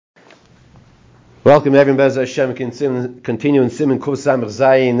Welcome everyone, Bez Hashem. Continue in Siman Kuf Samach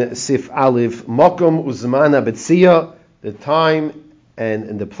Zayin Sif Aleph. Mokum Uzmana Bitzias, the time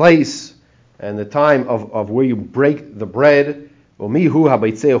and the place and the time of where you break the bread. Mihu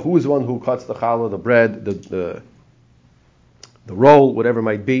HaBitzias, who is one who cuts the challah, the bread, the roll, whatever it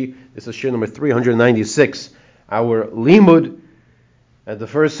might be. This is shir number 396. Our limud at the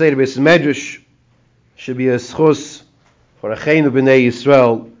first Seder Beis Medrash should be a schus for Acheinu B'nei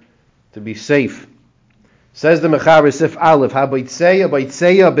Yisrael to be safe. Says the Mechaber Seif Aleph,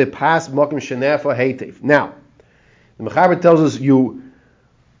 HaBitzias bepas mokim shenefa heitev. Now, the Mechaber tells us you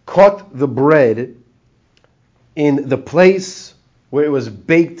cut the bread in the place where it was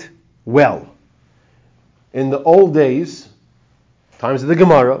baked well. In the old days, times of the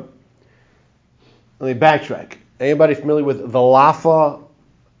Gemara, let me backtrack. Anybody familiar with the lafa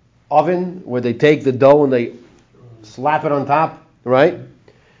oven, where they take the dough and they slap it on top, right?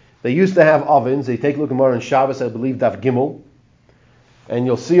 They used to have ovens. They take Gemara on Shabbos, I believe, Daf Gimel. And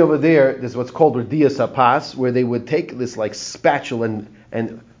you'll see over there's what's called Dirshu Hapas, where they would take this like spatula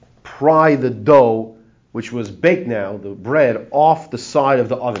and pry the dough, which was baked now, the bread, off the side of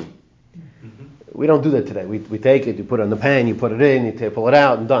the oven. Mm-hmm. We don't do that today. We take it, you put it in the pan, you put it in, you pull it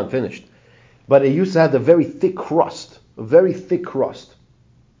out, and done, finished. But it used to have a very thick crust, because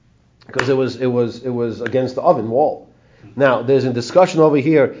it was against the oven wall. Now, there's a discussion over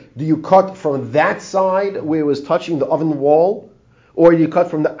here. Do you cut from that side where it was touching the oven wall, or you cut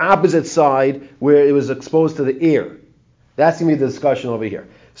from the opposite side where it was exposed to the air? That's going to be the discussion over here.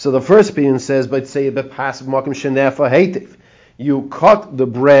 So the first opinion says, you cut the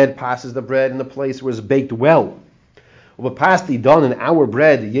bread, passes the bread in the place where it's baked well. Done in our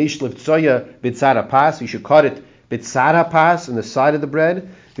bread, you should cut it bitzara in the side of the bread.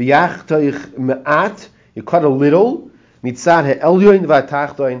 You cut a little, from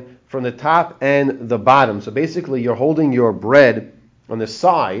the top and the bottom. So basically you're holding your bread on the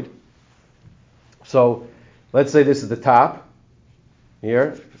side. So let's say this is the top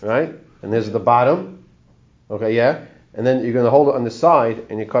here, right? And this is the bottom. Okay, yeah? And then you're going to hold it on the side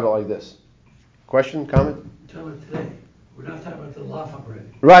and you cut it like this. Question, comment? Tell it today. We're not talking about the lafa bread.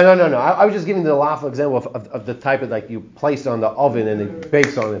 Right, no. I was just giving the lafa example of the type of, like, you place it on the oven and it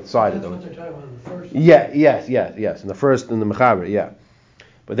bakes on its side. That's what they're talking about in the first. Yes. In the first, in the Mechaber, yeah.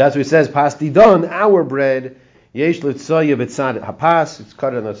 But that's what it says, Pasti don, our bread, yesh litzoya b'tzad hapas, it's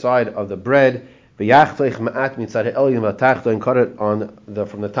cut on the side of the bread, v'yachteich ma'at mitzad ha'elyon v'tachto, and cut it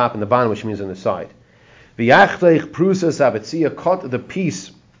from the top and the bottom, which means on the side. V'yachteich prusas haBitzias, cut the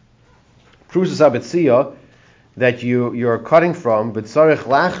piece, prusas haBitzias, that you're cutting from, but tzarich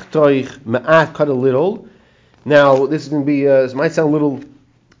lachtoich ma'at, cut a little. Now, this is going to be, this might sound a little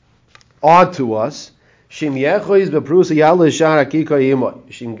odd to us. Shim yechois beprusa yalla shara kika yimoy.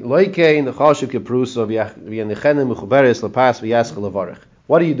 Shim loikein the chashiv keprusa v'yanichenem mechuberes lepas v'yaschel levarech.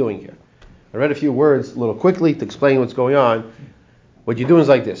 What are you doing here? I read a few words a little quickly to explain what's going on. What you're doing is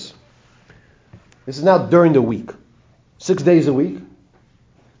like this. This is now during the week. 6 days a week.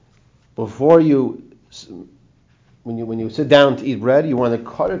 Before you... When you sit down to eat bread, you want to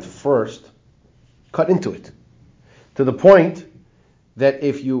cut it first, cut into it, to the point that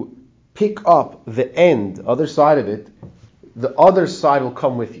if you pick up the end, other side of it, the other side will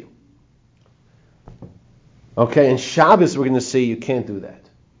come with you. Okay, in Shabbos we're going to say you can't do that.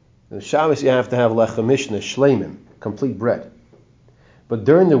 In Shabbos you have to have Mishna, shleimim, complete bread. But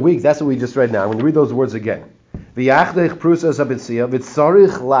during the week, that's what we just read now. I'm going to read those words again. V'yachteich prusas haBitzias,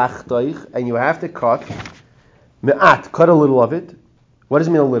 v'tzarich lachtoich, and you have to cut. Me'at, cut a little of it. What does it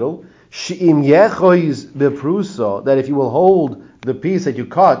mean a little? She'im yechois beprusa, that if you will hold the piece that you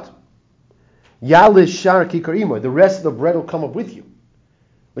cut, yalish shar kikarimo, the rest of the bread will come up with you.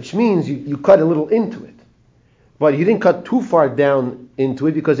 Which means you cut a little into it. But you didn't cut too far down into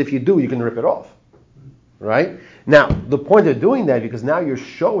it, because if you do, you can rip it off. Right? Now, the point of doing that, because now you're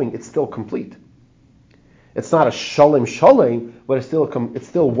showing it's still complete. It's not a shalem, but it's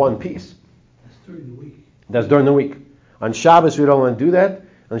still one piece. That's during the week. That's during the week. On Shabbos, we don't want to do that.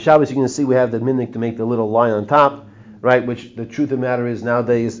 On Shabbos, you can see we have the minhag to make the little line on top, right? Which the truth of the matter is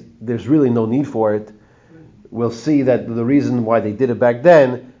nowadays, there's really no need for it. We'll see that the reason why they did it back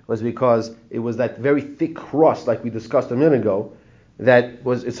then was because it was that very thick crust, like we discussed a minute ago, that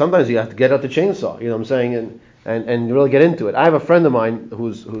was, sometimes you have to get out the chainsaw, you know what I'm saying, and really get into it. I have a friend of mine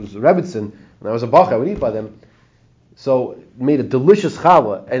who's Rebbitzin, and I was a bach, I would eat by them. So made a delicious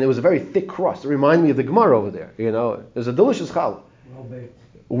challah, and it was a very thick crust. It reminded me of the Gemara over there. You know, it was a delicious challah. Well baked.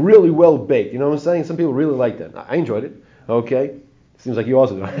 Really well baked. You know what I'm saying? Some people really like that. I enjoyed it. Okay. Seems like you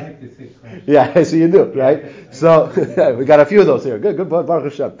also do. I like the thick crust. Yeah, so you do, right? So we got a few of those here. Good, Baruch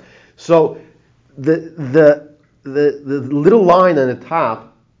Hashem. So the little line on the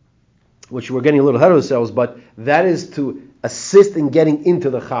top, which we're getting a little ahead of ourselves, but that is to assist in getting into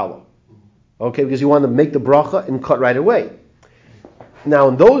the challah. Okay, because you want to make the bracha and cut right away. Now,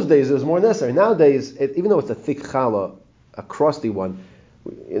 in those days, it was more necessary. Nowadays, even though it's a thick challah, a crusty one,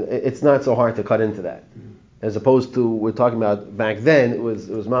 it's not so hard to cut into that. As opposed to we're talking about back then, it was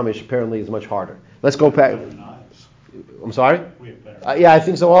mamish. Apparently, it's much harder. Let's go back. I'm sorry. We have better. Yeah, I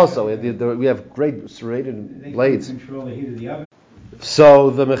think so. Also, we have great serrated blades. Control the heat of the oven. So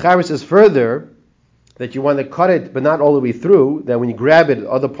the Mechaber says further that you want to cut it, but not all the way through. That when you grab it, the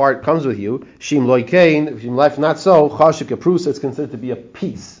other part comes with you. Shim loikein. If your life not so, chashik aprusa, it's considered to be a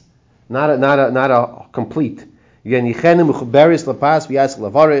piece, not a complete. And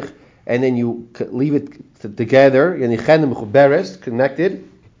then you leave it together, connected.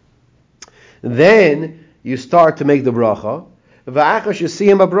 Then you start to make the bracha. And after you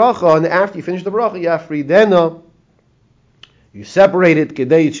finish the bracha, you separate it.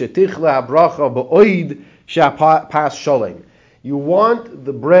 You want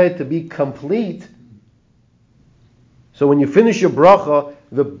the bread to be complete. So when you finish your bracha,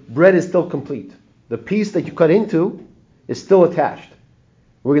 the bread is still complete. The piece that you cut into is still attached.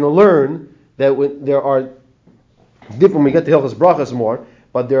 We're going to learn that there are different, when we get to Hilchos brachas more,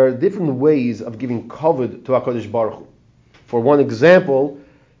 but there are different ways of giving kavod to HaKadosh Baruch Hu. For one example,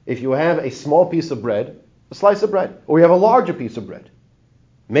 if you have a small piece of bread, a slice of bread, or you have a larger piece of bread,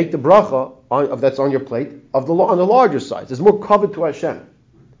 make the bracha that's on your plate on the larger size. There's more kavod to Hashem.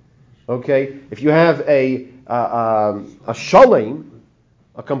 Okay, if you have a shalem,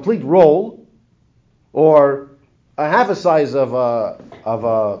 a complete roll, or a half a size of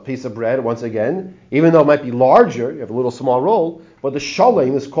a piece of bread, once again, even though it might be larger, you have a little small roll, but the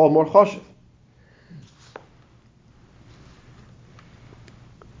shalem is called more choshev.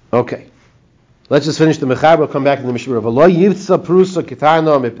 Okay. Let's just finish the Mechaber. We'll come back to the Mishna. V'lo yivtza prusa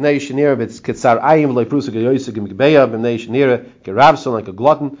kitano mipnei shenira v'kitzar ayim v'lo prusa geyoysa gemikbeya b'nei shenira gerabson, like a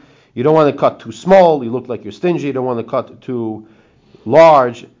glutton. You don't want to cut too small. You look like you're stingy. You don't want to cut too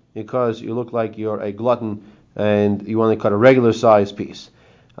large because you look like you're a glutton, and you want to cut a regular size piece.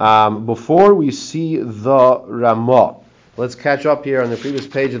 Before we see the Ramah, let's catch up here on the previous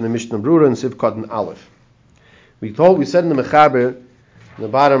page in the Mishnah Berura and Sivkot and Aleph. We said in the Mechaber, in the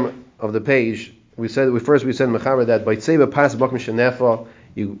bottom of the page, we said in Mechaber that by Tzeva Pas Bakum Shenefa,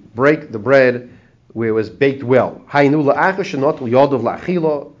 you break the bread where it was baked well. Haynu la'achar shenot l'yodov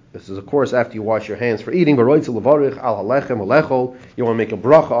la'achila. This is, of course, after you wash your hands for eating. You want to make a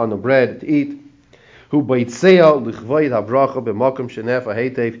bracha on the bread to eat.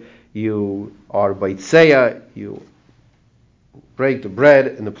 You are baitseya. You break the bread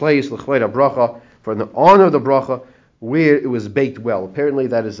in the place for the honor of the bracha where it was baked well. Apparently,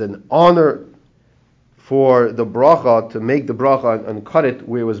 that is an honor for the bracha to make the bracha and cut it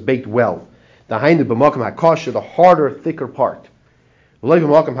where it was baked well. The harder, thicker part. Not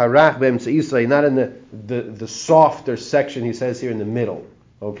in the softer section, he says here in the middle.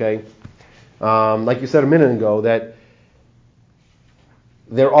 Okay? Like you said a minute ago, that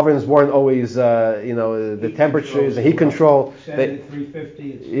their ovens weren't always, the temperatures, the heat control. Set it at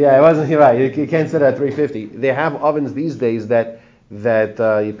 350. Yeah, it wasn't right. You can't set it at 350. They have ovens these days that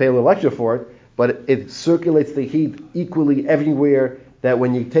you pay a little extra for it, but it circulates the heat equally everywhere. That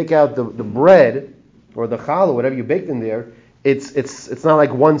when you take out the bread or the challah, whatever you baked in there, it's not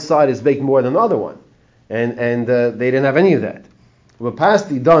like one side is baked more than the other one, and they didn't have any of that. We're past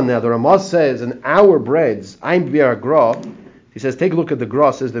the done now. The Ramah says in our breads, I'm biar gra. He says, take a look at the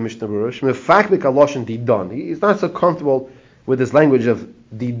gra. Says the Mishnah Berura. Shmefakbik aloshin didon. He's not so comfortable with this language of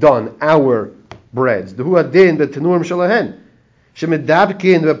didon, our breads. The huadin the tenurim shalahen.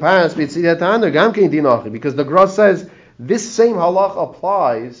 Shemedabkin the pas b'tzidat gamkin dinachi. Because the gra says this same halach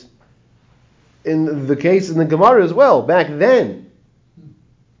applies in the case in the Gemara as well. Back then,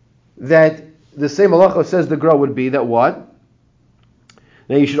 that the same halacha says the gra would be that what?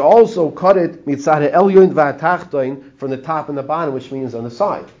 Now you should also cut it mitzad elyon v'atachtoin from the top and the bottom, which means on the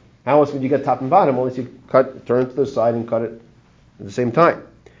side. How else would you get top and bottom? Unless you turn to the side and cut it at the same time.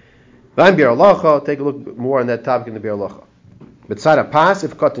 V'an biur halacha. Take a look more on that topic in the biur halacha. Mitzad Hapas,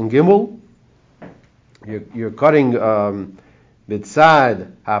 if cut in gimel, you're cutting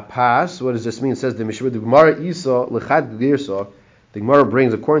mitzad Hapas. What does this mean? It says the Mishra, the Gemara Isa lechad Dirshu. The Gemara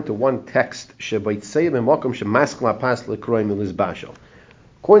brings, according to one text, shebaitseim emakom shemaskal Hapas lekroim elizbashal.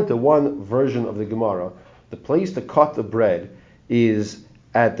 According to one version of the Gemara, the place to cut the bread is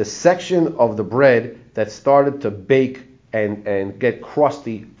at the section of the bread that started to bake and get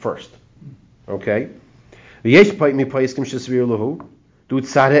crusty first. Okay? There's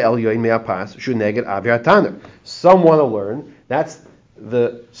Some want to learn that's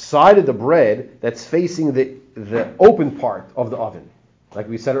the side of the bread that's facing the open part of the oven, like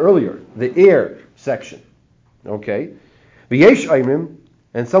we said earlier, the air section. Okay,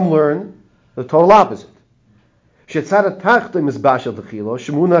 and some learn the total opposite.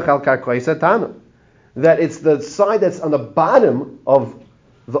 That it's the side that's on the bottom of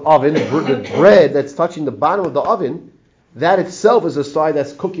the oven, the bread that's touching the bottom of the oven, that itself is a side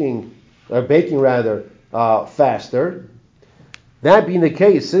that's cooking, or baking rather, faster. That being the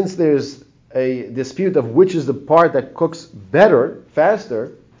case, since there's a dispute of which is the part that cooks better,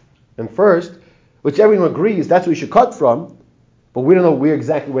 faster, and first, which everyone agrees that's what we should cut from, but we don't know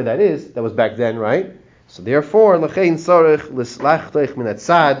exactly where that is. That was back then, right? So therefore, that's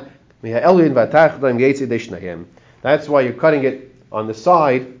why you're cutting it on the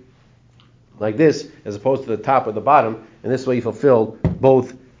side, like this, as opposed to the top or the bottom, and this way you fulfill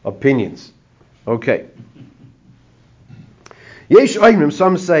both opinions. Okay.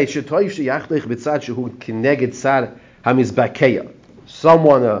 Some say someone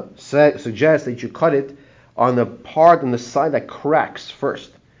suggests that you cut it on the part on the side that cracks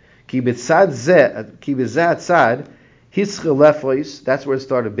first. That's where it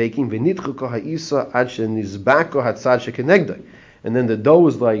started baking. And then the dough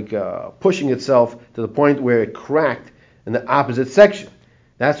was like pushing itself to the point where it cracked in the opposite section.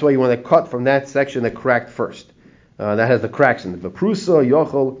 That's why you want to cut from that section that cracked first. That has the cracks in it.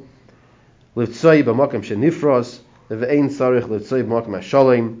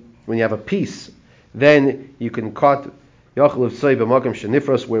 When you have a piece, then you can cut where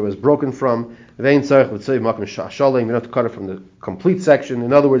it was broken from. You don't have to cut it from the complete section.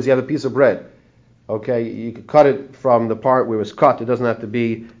 In other words, you have a piece of bread. Okay, you could cut it from the part where it was cut. It doesn't have to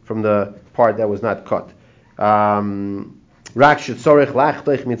be from the part that was not cut. Once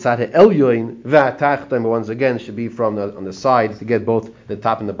again, it should be from on the side to get both the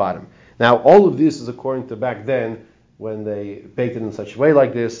top and the bottom. Now, all of this is according to back then when they baked it in such a way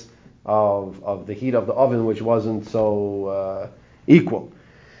like this of the heat of the oven, which wasn't so equal.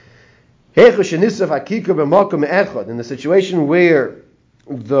 In the situation where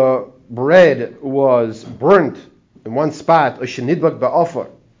the bread was burnt in one spot,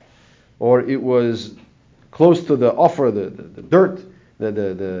 or it was close to the offer, the dirt,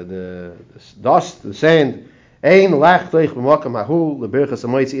 the dust, the sand, it's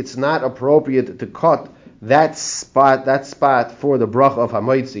not appropriate to cut that spot for the bracha of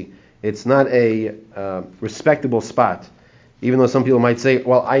hamoitzi. It's not a respectable spot. Even though some people might say,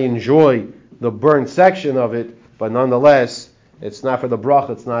 well, I enjoy the burnt section of it, but nonetheless, it's not for the bracha.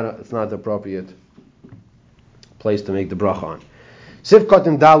 It's not the appropriate place to make the bracha on. Sif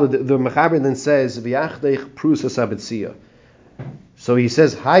Kotim Daled, the Mechaber then says, V'yachdech prusas habetzia. So he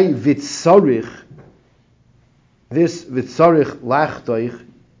says, Hai vitzorich, this vitzorich lachtoich,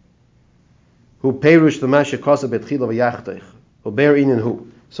 who perush the mashe kosa betchila v'yachdech, who bear in and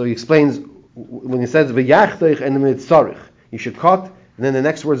who. So he explains, when he says v'yachdech and the vitzorich, you should cut, and then the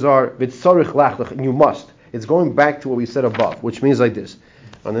next words are vitzorich lachtoich, and you must. It's going back to what we said above, which means like this.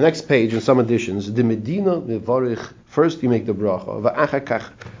 On the next page, in some editions, the Medina mevarich. First, you make the bracha. Va'achakach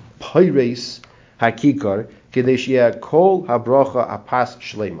peireis hakikar kedei kol habracha hapas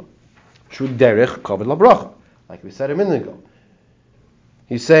shlema. Shu derech kavod labracha, like we said a minute ago.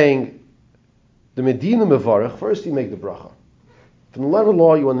 He's saying the Medina mevarich. First, you make the bracha. From the letter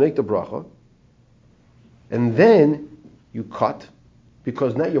law, you want to make the bracha, and then you cut,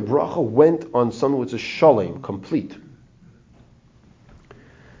 because now your bracha went on something which is shalem, complete.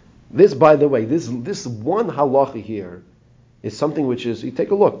 This, by the way, this one halacha here is something which is, you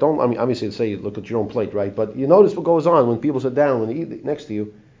take a look. Obviously say you look at your own plate, right? But you notice what goes on when people sit down, when they eat next to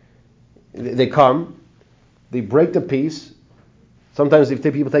you. They come, they break the piece. Sometimes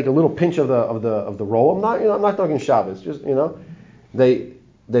people take a little pinch of the roll. I'm not talking Shabbos. Just they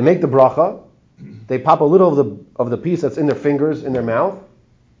make the bracha. They pop a little of the piece that's in their fingers, in their mouth.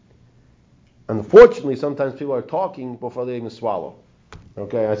 Unfortunately, sometimes people are talking before they even swallow.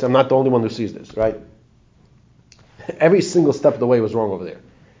 Okay, I'm not the only one who sees this, right? Every single step of the way was wrong over there.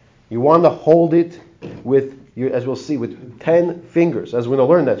 You want to hold it with, as we'll see, with 10 fingers, as we're going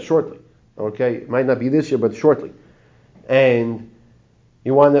to learn that shortly. Okay, it might not be this year, but shortly. And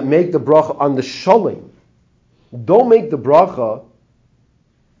you want to make the bracha on the shalem. Don't make the bracha,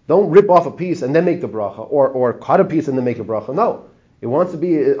 don't rip off a piece and then make the bracha, or cut a piece and then make a bracha. No, it wants to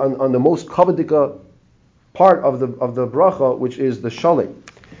be on the most kavadika part of the bracha, which is the shalem.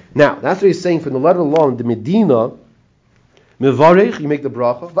 Now, that's what he's saying from the letter alone, the Medina, mevarech, you make the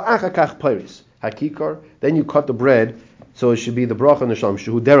bracha, va'achakach peiris. hakikar. Then you cut the bread, so it should be the bracha nesham.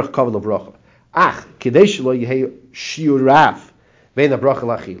 Shehu derech kavod bracha. Ach kidei shelo yehei shiurav bein bracha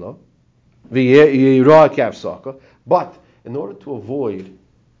lachila v'yirah k'afsaka. But in order to avoid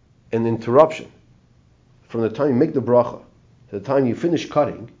an interruption from the time you make the bracha to the time you finish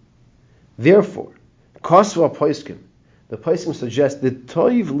cutting, therefore, kasva poiskim, the poiskim suggests that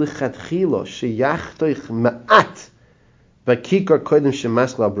toiv lichatchila sheyachtoich ma'at b'kikar kodim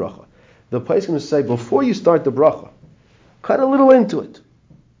shemasla bracha. The poiskim say before you start the bracha, cut a little into it.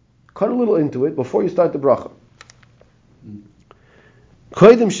 Cut a little into it before you start the bracha.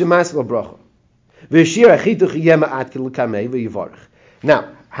 Kodim shemasla bracha. V'shir achituch yeh ma'at k'lekamei v'yivarech. Now,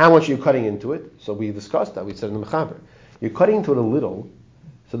 how much are you cutting into it? So we discussed that. We said in the Mechaber. You're cutting into it a little,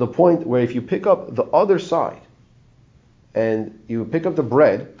 to the point where if you pick up the other side and you pick up the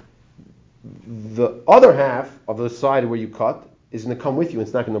bread, the other half of the side where you cut is going to come with you and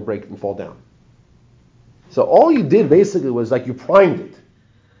it's not going to break and fall down. So all you did basically was like you primed it.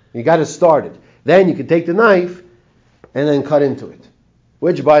 You got it started. Then you can take the knife and then cut into it.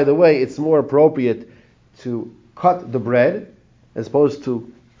 Which, by the way, it's more appropriate to cut the bread as opposed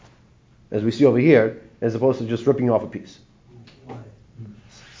to, as we see over here, as opposed to just ripping off a piece. Why?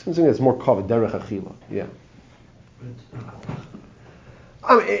 Something that's more covered, derech achila. Yeah. But it's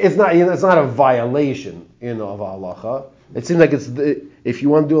not. I mean, it's not a violation, of halacha. It seems like if you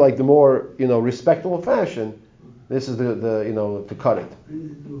want to do like the more, respectable fashion, this is the to cut it. The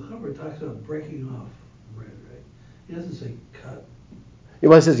Mechaber talks about breaking off bread, right? He doesn't say cut.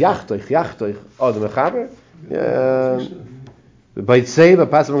 When it says yachtoich. Oh, the Mechaber? Yeah. By seif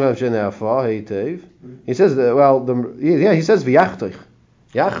he says he says v'yachtoich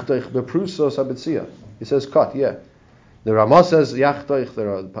beprusos habitzia. He says cut, yeah. The Ramah says yachtoich.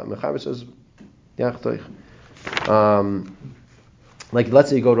 The Mechaber says yachtoich. Like let's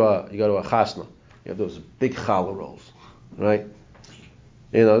say you go to a chasna, you have those big challah rolls, right?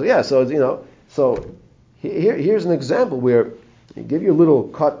 So it's, so here's an example where you give you a little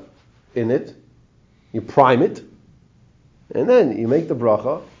cut in it, you prime it, and then you make the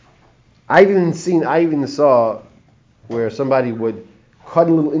bracha. I even saw where somebody would cut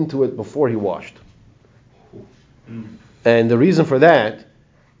a little into it before he washed. And the reason for that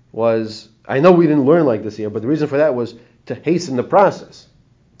was, I know we didn't learn like this here, but the reason for that was to hasten the process.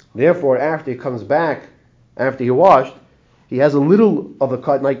 Therefore, after he comes back, after he washed, he has a little of a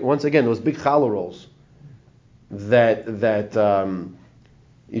cut, like once again, those big challah rolls that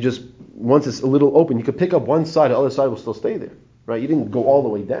you just, once it's a little open, you could pick up one side, the other side will still stay there, right? You didn't go all the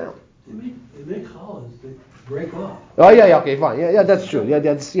way down. They make challahs that break off. Oh yeah, okay, fine, yeah, that's true.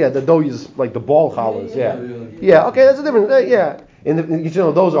 The dough is like the ball challahs, yeah. Okay, that's a different, and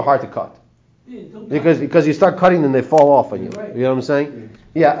those are hard to cut. Yeah, don't Because you start cutting and they fall off on you. Right. You know what I'm saying?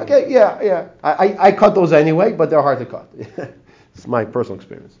 Yeah, okay, yeah. I cut those anyway, but they're hard to cut. It's my personal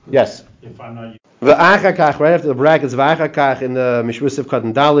experience. Yes? If I'm not V'achakach, right after the brackets, v'achakach in the Mishwisiv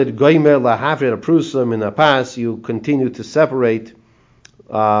Katan Dalid, goimer lahafred aprusum in Hapas, you continue to separate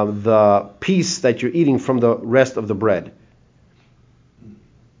the piece that you're eating from the rest of the bread.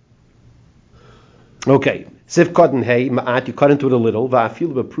 Okay. Sif katan hey ma'at, you cut into it a little.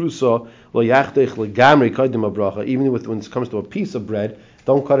 Va'afil beprusa lo yachtech legamri kodim abracha. Even when it comes to a piece of bread,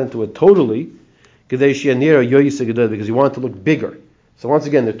 don't cut into it totally. Because you want it to look bigger. So once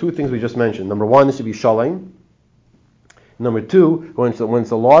again, the two things we just mentioned. Number one, this should be shalem. Number two, when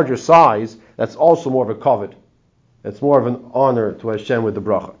it's a larger size, that's also more of a kavod. It's more of an honor to Hashem with the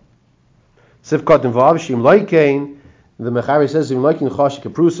bracha. Sif katan vav shim loikein. The Mechaber says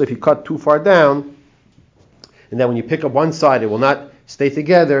if you cut too far down, and then when you pick up one side, it will not stay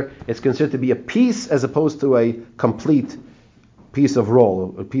together. It's considered to be a piece as opposed to a complete piece of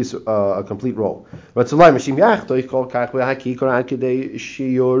roll, a complete roll. But if you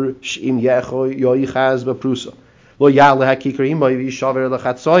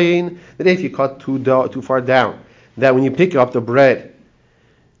cut too far down, that when you pick up the bread,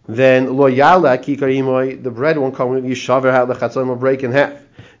 then the bread won't come with you, will break in half.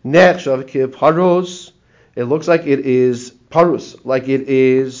 It looks like it is parus, like it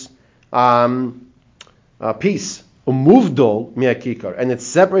is a piece, umuvdol mi'akikar, and it's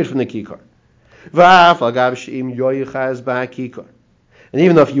separated from the kikar. And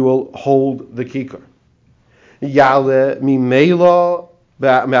even though if you will hold the kikar,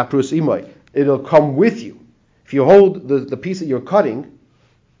 it'll come with you. If you hold the piece that you're cutting,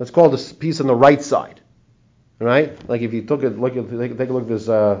 let's call this piece on the right side, right? Like if you take a look at this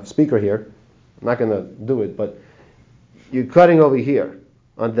speaker here. I'm not going to do it, but you're cutting over here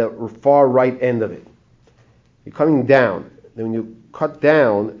on the far right end of it. You're coming down. Then when you cut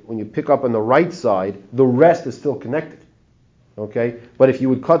down, when you pick up on the right side, the rest is still connected. Okay? But if you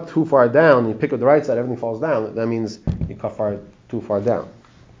would cut too far down and you pick up the right side, everything falls down. That means you cut too far down.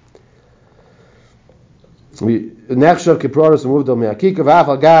 So now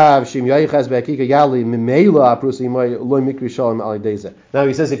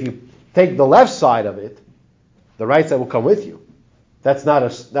he says if you take the left side of it, the right side will come with you. That's not a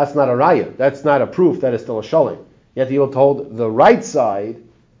raya. That's not a proof that it's still a shalom. You have to be able to hold the right side,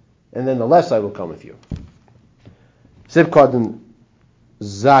 and then the left side will come with you. Sivkadin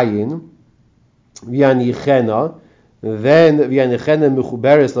Zayin V'yanichena. Then v'yanichena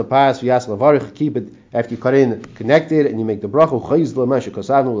mechuberes lapas v'yas lavarich. Keep it after you cut in, connected, and you make the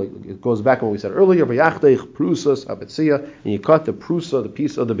bracha. It goes back on what we said earlier. V'yachtech prusas habetzia, and you cut the prusa, the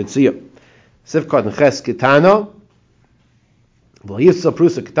piece of the betzia. Sivkadin ches ketana. V'yisa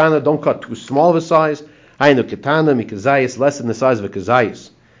prusa ketana. Don't cut too small of a size. Hainu ketana mikazayis, less than the size of a kazayis.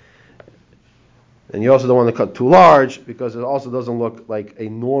 And you also don't want to cut too large, because it also doesn't look like a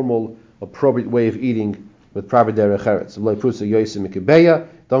normal, appropriate way of eating with proper derech eretz.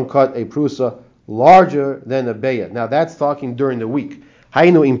 Don't cut a prusa larger than a beya. Now that's talking during the week.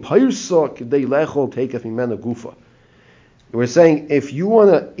 We're saying if you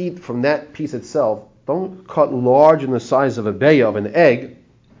want to eat from that piece itself, don't cut large in the size of a beya, of an egg,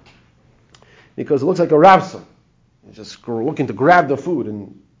 because it looks like a ravsa. You're just looking to grab the food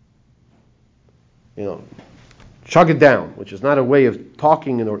and chug it down, which is not a way of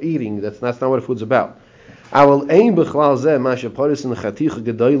talking or eating. That's not what food's about. The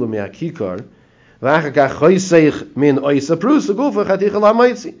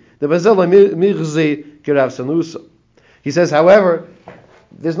He says, however,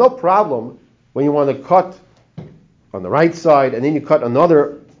 there's no problem when you want to cut on the right side and then you cut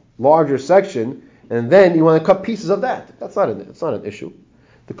another larger section and then you want to cut pieces of that. It's not an issue.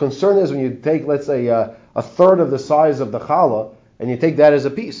 The concern is when you take, let's say, a third of the size of the challah and you take that as a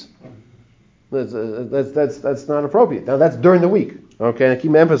piece. That's not appropriate. Now that's during the week. Okay, I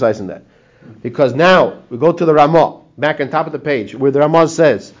keep emphasizing that. Because now we go to the Ramah, back on top of the page, where the Ramah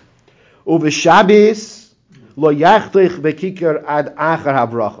says, Uv'shabis lo yachtich v'kikar ad achar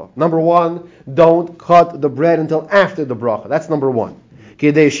habracha. Number one, don't cut the bread until after the bracha. That's number one.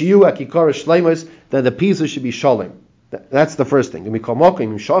 Kedei shiyu akikar shleimus, that the pieces should be shalom. That's the first thing.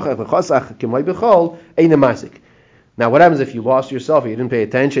 Now what happens if you lost yourself, you didn't pay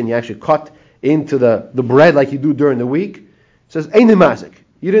attention, you actually cut into the bread like you do during the week? It says, Einemazik.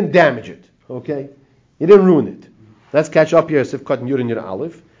 You didn't damage it. Okay? You didn't ruin it. Let's catch up here, Sif Kat Yud and Yud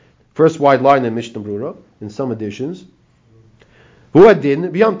Aleph. First wide line in Mishna Berura, in some editions.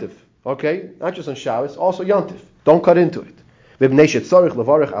 Huadin b'yamtiv. Okay? Not just on Shabbos, also yamtiv. Don't cut into it. Because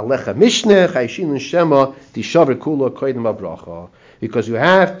you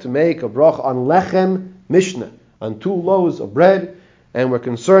have to make a bracha on lechem Mishna, on 2 loaves of bread, and we're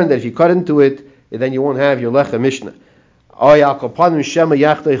concerned that if you cut into it, then you won't have your lechem Mishna.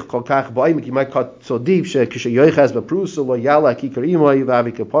 You might cut so deep.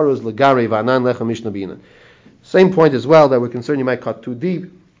 Same point as well, that we're concerned you might cut too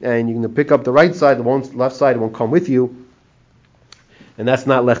deep, and you're going to pick up the right side, the left side won't come with you. And that's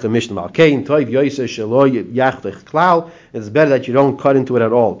not lechem Mishnah. It's better that you don't cut into it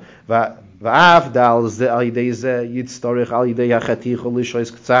at all.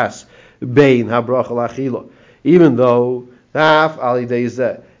 Even though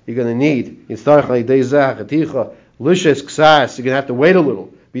you're going to need, you're going to have to wait a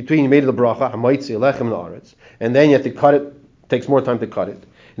little between you made the bracha, and then you have to cut it. It takes more time to cut it.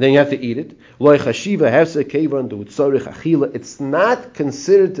 And then you have to eat it. It's not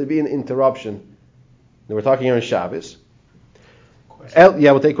considered to be an interruption. Now we're talking here on Shabbos.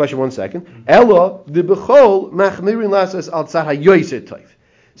 We'll take question 1 second.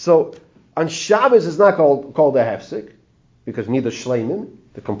 So on Shabbos it's not called a hefsek, because you need the shleimin,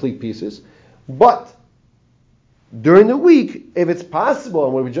 the complete pieces. But during the week, if it's possible,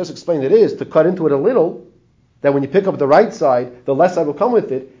 and what we just explained it is, to cut into it a little, that when you pick up the right side, the left side will come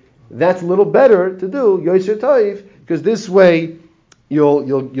with it. That's a little better to do yoser toiv, because this way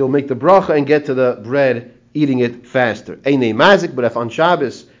you'll make the bracha and get to the bread, eating it faster. Einei mazik, but if on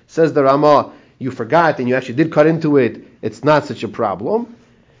Shabbos, says the Ramah, you forgot and you actually did cut into it, it's not such a problem.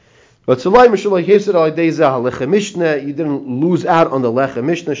 But you didn't lose out on the lechem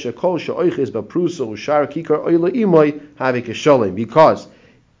Mishnah, shekol she'oiches b'prusa u'shar kikar oila imoy havik a shalem, because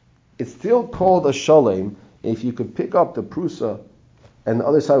it's still called a shalem if you could pick up the prusa and the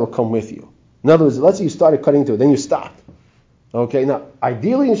other side will come with you. In other words, let's say you started cutting into it, then you stopped. Okay, now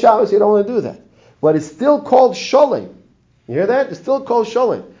ideally in Shabbos you don't want to do that, but it's still called shalem You hear that? It's still called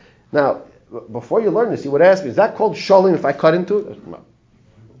sholim. Now, before you learn this, you would ask me, is that called sholim if I cut into it? No.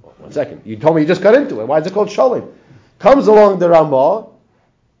 1 second. You told me you just cut into it. Why is it called sholim? Comes along the Ramah,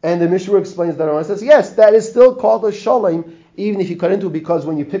 and the Mishra explains that Ramah says, yes, that is still called a sholim, even if you cut into it, because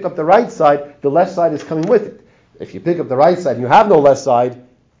when you pick up the right side, the left side is coming with it. If you pick up the right side and you have no left side,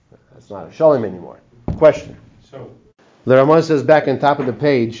 that's not a sholim anymore. Question. So The Ramah says back on top of the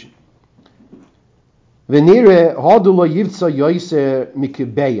page, V'nire hadulo yivtza yoiser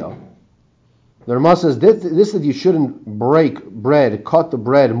mikibeya. The Ramah says this that you shouldn't break bread, cut the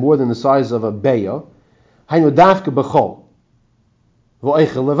bread more than the size of a beya. Hainu dafke b'chol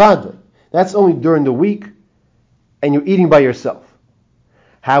v'oichel levadle. That's only during the week, and you're eating by yourself.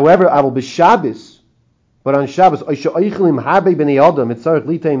 However, avol b'Shabbos, but on Shabbos, oisha oichelim habe b'nei adam mitzarich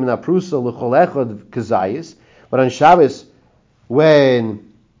litein min aprusa l'chol echad kazayis. But on Shabbos,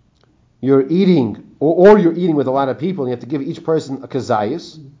 when you're eating, or you're eating with a lot of people, and you have to give each person a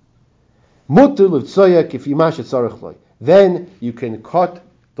kazayis, then you can cut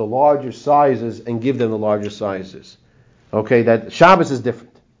the larger sizes and give them the larger sizes. Okay, that Shabbos is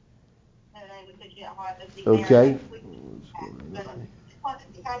different. Okay.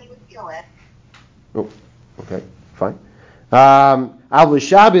 Oh, okay, fine. Al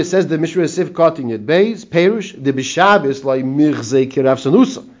Shabbos says the Mishra Sif cutting it beis perush the b'Shabbos like mirze kirav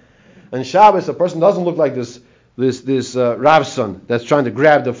sanusa. On Shabbos, a person doesn't look like this Rav son that's trying to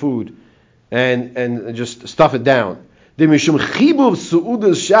grab the food and just stuff it down. Because he's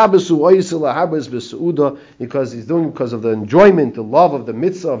doing it because of the enjoyment, the love of the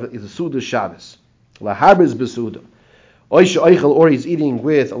mitzvah of the Suda Shabbos. Or he's eating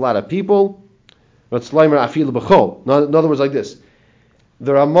with a lot of people. In other words, like this.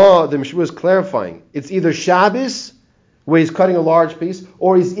 The Ramah, the Mishra is clarifying. It's either Shabbos, where he's cutting a large piece,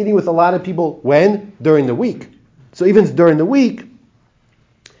 or he's eating with a lot of people when? During the week. So even during the week,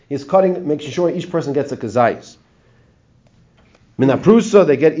 he's cutting, making sure each person gets a kazayis. Mina prusa,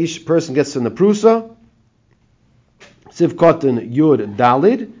 each person gets in the prusa. Siv cotton yud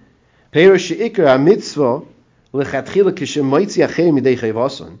dalid. Perush sheikar ha-mitzvah lechatchila kishem moitzi achei midei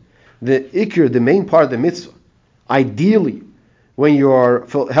chayvason. The ikr, the main part of the mitzvah, ideally, when you are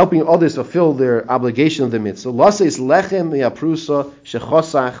helping others fulfill their obligation of the mitzvah, laseis lechem mi'aprusa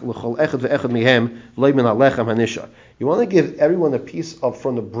shechosach l'chol echad ve'echad mihem v'leimen halechem hanisha. You want to give everyone a piece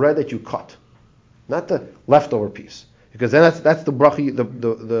from the bread that you cut, not the leftover piece, because then that's the bracha,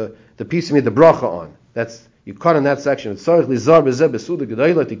 the piece you made the bracha on. That's you cut in that section. Tzarich lizar b'zeh b'suda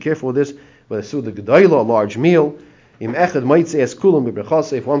gedoyla. Be careful with this. With a suda gedoyla, a large meal. Im echad moitzi es kulam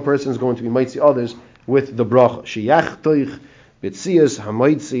b'brachas. If one person is going to be moitzi others with the bracha, sheyach toich Bitzias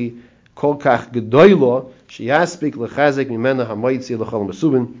hamoitzi kol kach gedoylo sheyaspik lechazek mimena hamoitzi lechol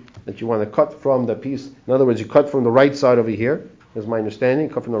mesubin. That you want to cut from the piece. In other words, you cut from the right side over here. That's my understanding.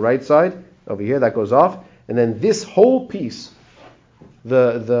 Cut from the right side over here. That goes off, and then this whole piece.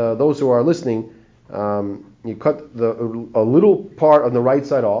 Those who are listening, you cut a little part on the right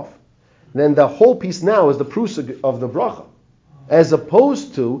side off. Then the whole piece now is the prusa of the bracha, as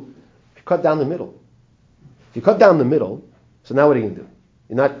opposed to if you cut down the middle. If you cut down the middle. So now what are you going to do?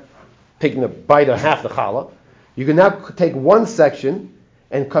 You're not taking a bite of half the challah. You can now take one section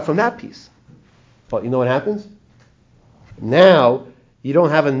and cut from that piece. But you know what happens? Now you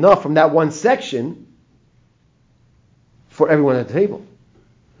don't have enough from that one section for everyone at the table.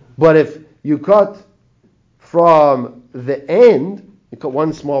 But if you cut from the end, you cut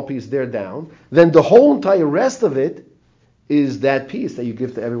one small piece there down, then the whole entire rest of it is that piece that you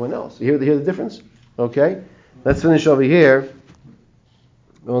give to everyone else. You hear the difference? Okay? Let's finish over here.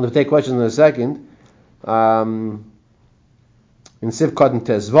 We'll take questions in a second. In Sivkot and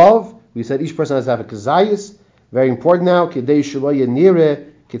Tezvav, we said each person has to have a kazayis. Very important now. Kedei shaloye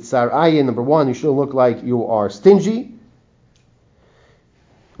nire kitzar ayin. Number one, you shouldn't look like you are stingy.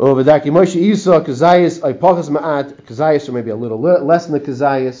 Over Daki Moshe Isa kazayis aypachas ma'at kazayis, or maybe a little less than the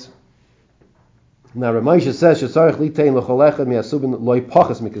kazayis. Now Ramoshe says shetzarich litein lechol echad mi'asubin loy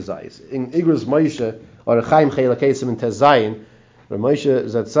pachas mikazayis. In Igros Moshe or Chaim Chelakesim in Tezayin, Ramoshe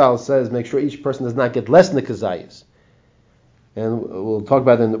Zatzal says make sure each person does not get less than the kazayis. And we'll talk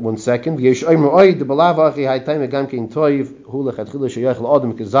about that in 1 second.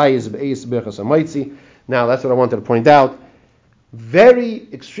 Now that's what I wanted to point out. Very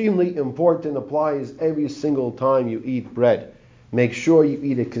extremely important, applies every single time you eat bread. Make sure you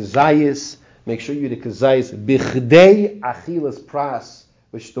eat a kazayis. Make sure you eat a kazayis bichdei achilas pras,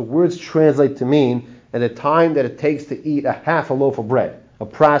 which the words translate to mean at the time that it takes to eat a half a loaf of bread. A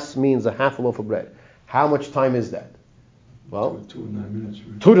pras means a half a loaf of bread. How much time is that? Well, 2 to 9 minutes.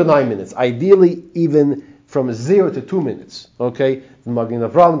 Right? 2 to 9 minutes. Ideally, even from 0 to 2 minutes. Okay, the Magen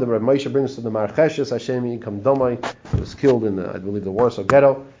Avram, the Rabbi Moshe brings to the Marcheshes Hashem Yikam Domai, who was killed in, I believe, the Warsaw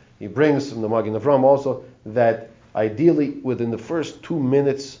Ghetto. He brings from the Magen Avram also that ideally within the first 2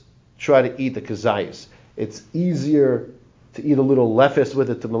 minutes, try to eat the kazayas. It's easier to eat a little lefes with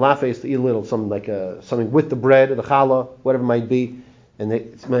it, to malafes, to eat a little something like something with the bread or the challah, whatever it might be. And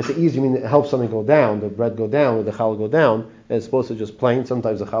when I say easy, I mean it helps something go down, the bread go down, or the challah go down, as opposed to just plain.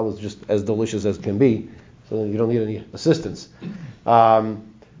 Sometimes the challah is just as delicious as can be, so then you don't need any assistance.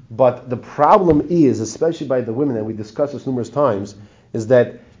 But the problem is, especially by the women, and we discussed this numerous times, is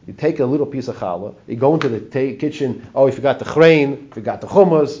that you take a little piece of challah, you go into the kitchen, oh, you forgot the chrein, you forgot the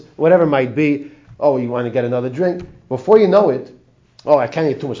hummus, whatever it might be, oh, you want to get another drink. Before you know it, oh, I can't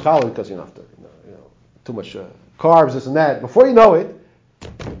eat too much challah because too much carbs, this and that. Before you know it,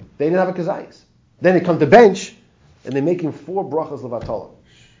 they didn't have a kazayis. Then they come to bench, and they're making 4 brachas levatala.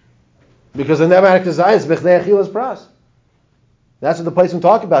 Because they never had a kazayis, bechdei achilas pras. That's what the place I'm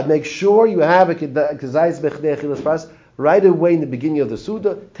talking about. Make sure you have a kazayis bechdei achilas pras right away in the beginning of the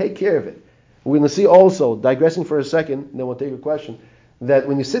Suda. Take care of it. We're going to see also, digressing for a second, and then we'll take a question, that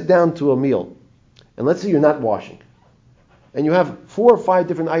when you sit down to a meal, and let's say you're not washing, and you have 4 or 5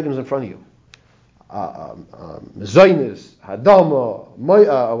 different items in front of you, mezainis, hadama,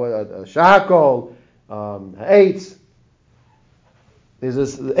 shahakol, ha'etz. There's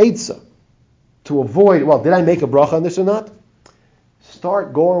this eitzah to avoid, well, did I make a bracha on this or not?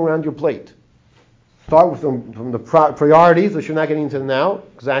 Start going around your plate. Start with from the priorities, which you're not getting into now,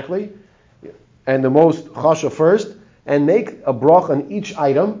 exactly, and the most chasha first, and make a bracha on each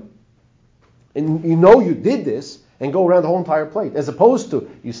item, and you know you did this, and go around the whole entire plate, as opposed to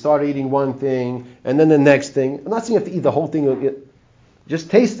you start eating one thing and then the next thing. I'm not saying you have to eat the whole thing. Just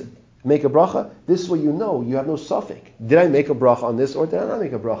taste it. Make a bracha. This way you know you have no suffix. Did I make a bracha on this or did I not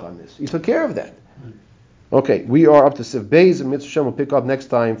make a bracha on this? You took care of that. Okay, we are up to Seif Beis, and Mitzvah Shem will pick up next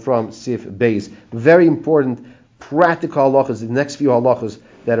time from Seif Beis. Very important, practical halachas, the next few halachas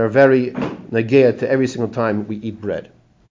that are very negea to every single time we eat bread.